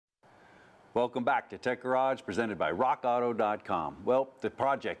Welcome back to Tech Garage, presented by RockAuto.com. Well, the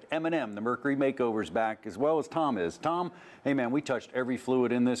project M&M, the Mercury Makeover, is back, as well as Tom is. Tom, hey man, we touched every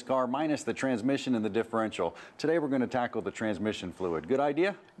fluid in this car, minus the transmission and the differential. Today we're going to tackle the transmission fluid. Good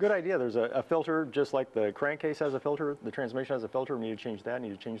idea? Good idea. There's a filter, just like the crankcase has a filter, the transmission has a filter. We need to change that, need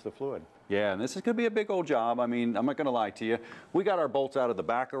to change the fluid. Yeah, and this is going to be a big old job. I mean, I'm not going to lie to you. We got our bolts out of the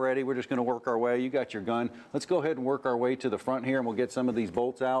back already. We're just going to work our way. You got your gun. Let's go ahead and work our way to the front here, and we'll get some of these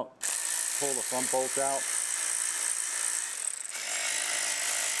bolts out. Pull the front bolts out.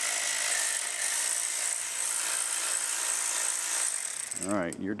 All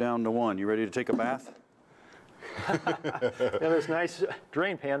right, you're down to one. You ready to take a bath? Yeah, there's a nice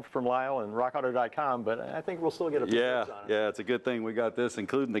drain pan from Lyle and RockAuto.com, but I think we'll still get a few on it. Yeah, it's a good thing we got this,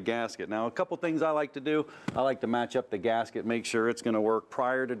 including the gasket. Now, a couple things I like to do. I like to match up the gasket, make sure it's going to work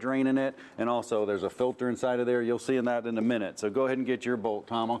prior to draining it, and also there's a filter inside of there. You'll see that in a minute. So go ahead and get your bolt,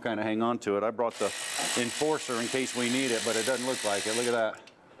 Tom. I'll kind of hang on to it. I brought the enforcer in case we need it, but it doesn't look like it. Look at that.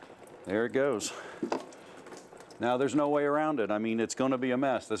 There it goes. Now, there's no way around it. I mean, it's going to be a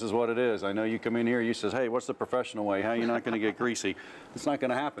mess. This is what it is. I know you come in here, you says, hey, what's the professional way? How are you not going to get greasy? It's not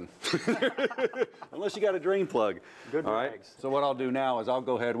going to happen. Unless you got a drain plug. Good all right? So what I'll do now is I'll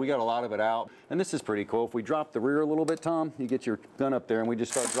go ahead. We got a lot of it out. And this is pretty cool. If we drop the rear a little bit, Tom, you get your gun up there and we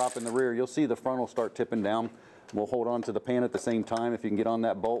just start dropping the rear, you'll see the front will start tipping down. We'll hold on to the pan at the same time. If you can get on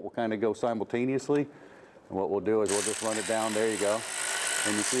that bolt, we'll kind of go simultaneously. And what we'll do is we'll just run it down. There you go.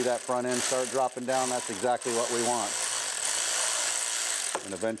 And you see that front end start dropping down, that's exactly what we want.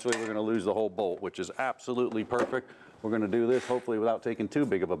 And eventually we're going to lose the whole bolt, which is absolutely perfect. We're going to do this hopefully without taking too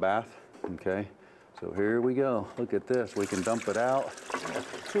big of a bath. Okay, so here we go. Look at this. We can dump it out.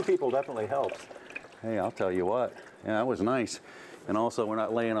 Two people definitely helps. Hey, I'll tell you what. Yeah, that was nice. And also we're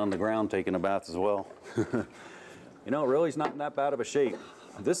not laying on the ground taking a bath as well. You know, it really is not in that bad of a shape.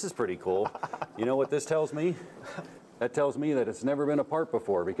 This is pretty cool. You know what this tells me? That tells me that it's never been apart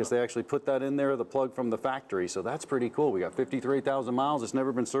before because they actually put that in there, the plug from the factory. So that's pretty cool. We got 53,000 miles. It's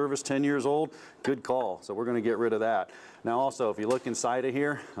never been serviced, 10 years old. Good call. So we're going to get rid of that. Now also, if you look inside of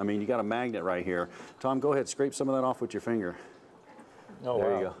here, I mean, you got a magnet right here. Tom, go ahead, scrape some of that off with your finger. Oh,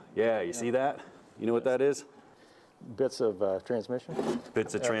 there wow. you go. Yeah, you see that? You know what that is? Bits of transmission.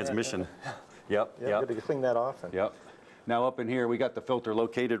 Bits of transmission. Yep. Yeah, good to clean that off. Yep. Now up in here, we got the filter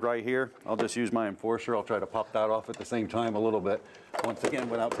located right here. I'll just use my enforcer. I'll try to pop that off at the same time a little bit. Once again,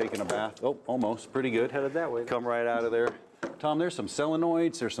 without taking a bath. Oh, almost. Pretty good. Headed that way. Come right out of there. Tom, there's some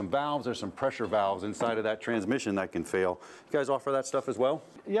solenoids, there's some valves, there's some pressure valves inside of that transmission that can fail. You guys offer that stuff as well?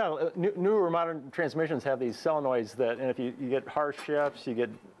 Yeah, newer modern transmissions have these solenoids that, and if you get harsh shifts, you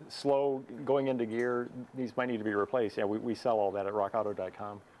get slow going into gear, these might need to be replaced. Yeah, we sell all that at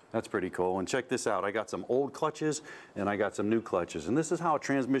RockAuto.com. That's pretty cool. And check this out. I got some old clutches and I got some new clutches. And this is how a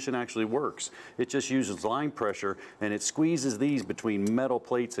transmission actually works. It just uses line pressure and it squeezes these between metal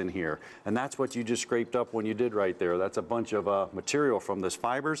plates in here. And that's what you just scraped up when you did right there. That's a bunch of material from this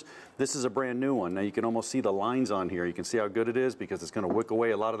fibers. This is a brand new one. Now you can almost see the lines on here. You can see how good it is because it's going to wick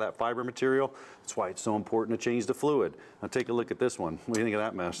away a lot of that fiber material. That's why it's so important to change the fluid. Now take a look at this one. What do you think of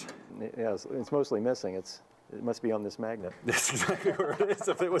that mess? Yeah, it's mostly missing. It must be on this magnet. That's exactly where it is.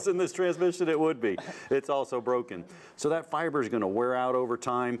 If it was in this transmission, it would be. It's also broken. So that fiber is going to wear out over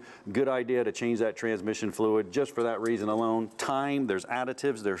time. Good idea to change that transmission fluid just for that reason alone. Time, there's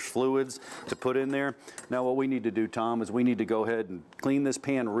additives, there's fluids to put in there. Now what we need to do, Tom, is we need to go ahead and clean this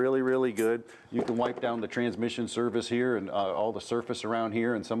pan really, really good. You can wipe down the transmission surface here and all the surface around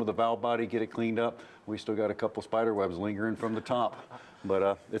here and some of the valve body, get it cleaned up. We still got a couple spider webs lingering from the top.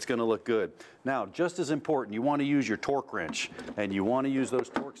 But it's going to look good. Now, just as important, you want to use your torque wrench, and you want to use those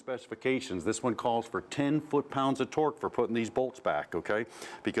torque specifications. This one calls for 10 foot-pounds of torque for putting these bolts back, okay?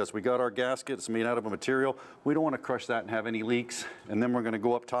 Because we got our gasket, it's made out of a material. We don't want to crush that and have any leaks, and then we're going to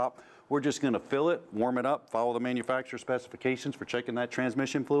go up top. We're just going to fill it, warm it up, follow the manufacturer specifications for checking that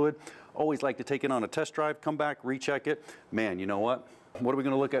transmission fluid. Always like to take it on a test drive, come back, recheck it. Man, you know what? What are we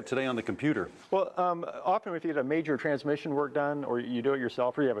going to look at today on the computer? Well, often if you get a major transmission work done, or you do it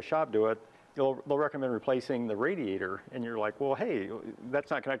yourself, or you have a shop do it, they'll recommend replacing the radiator, and you're like, well, hey,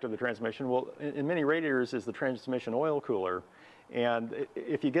 that's not connected to the transmission. Well, in many radiators is the transmission oil cooler. And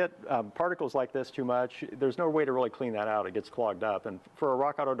if you get particles like this too much, there's no way to really clean that out. It gets clogged up. And for a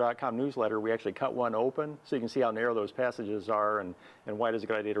RockAuto.com newsletter, we actually cut one open so you can see how narrow those passages are and why it is a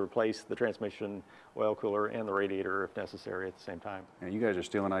good idea to replace the transmission oil cooler and the radiator if necessary at the same time. And you guys are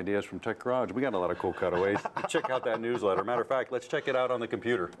stealing ideas from Tech Garage. We got a lot of cool cutaways. Check out that newsletter. Matter of fact, let's check it out on the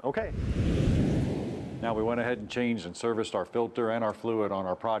computer. Okay. Now, we went ahead and changed and serviced our filter and our fluid on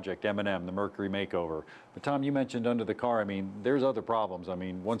our project M&M, the Mercury makeover. But Tom, you mentioned under the car, I mean, there's other problems. I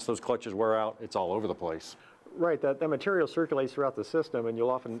mean, once those clutches wear out, it's all over the place. Right, that material circulates throughout the system, and you'll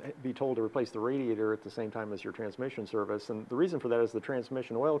often be told to replace the radiator at the same time as your transmission service. And the reason for that is the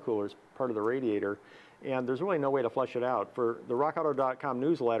transmission oil cooler is part of the radiator, and there's really no way to flush it out. For the rockauto.com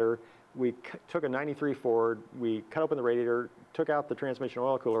newsletter, we took a 93 Ford, we cut open the radiator, took out the transmission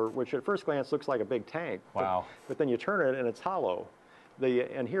oil cooler, which at first glance looks like a big tank. Wow. But then you turn it and it's hollow.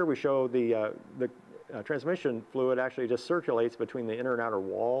 And here we show the transmission fluid actually just circulates between the inner and outer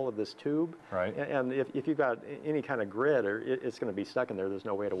wall of this tube. Right. And if you've got any kind of grit, it's going to be stuck in there. There's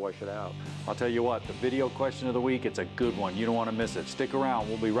no way to wash it out. I'll tell you what, the video question of the week, it's a good one. You don't want to miss it. Stick around.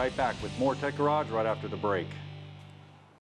 We'll be right back with more Tech Garage right after the break.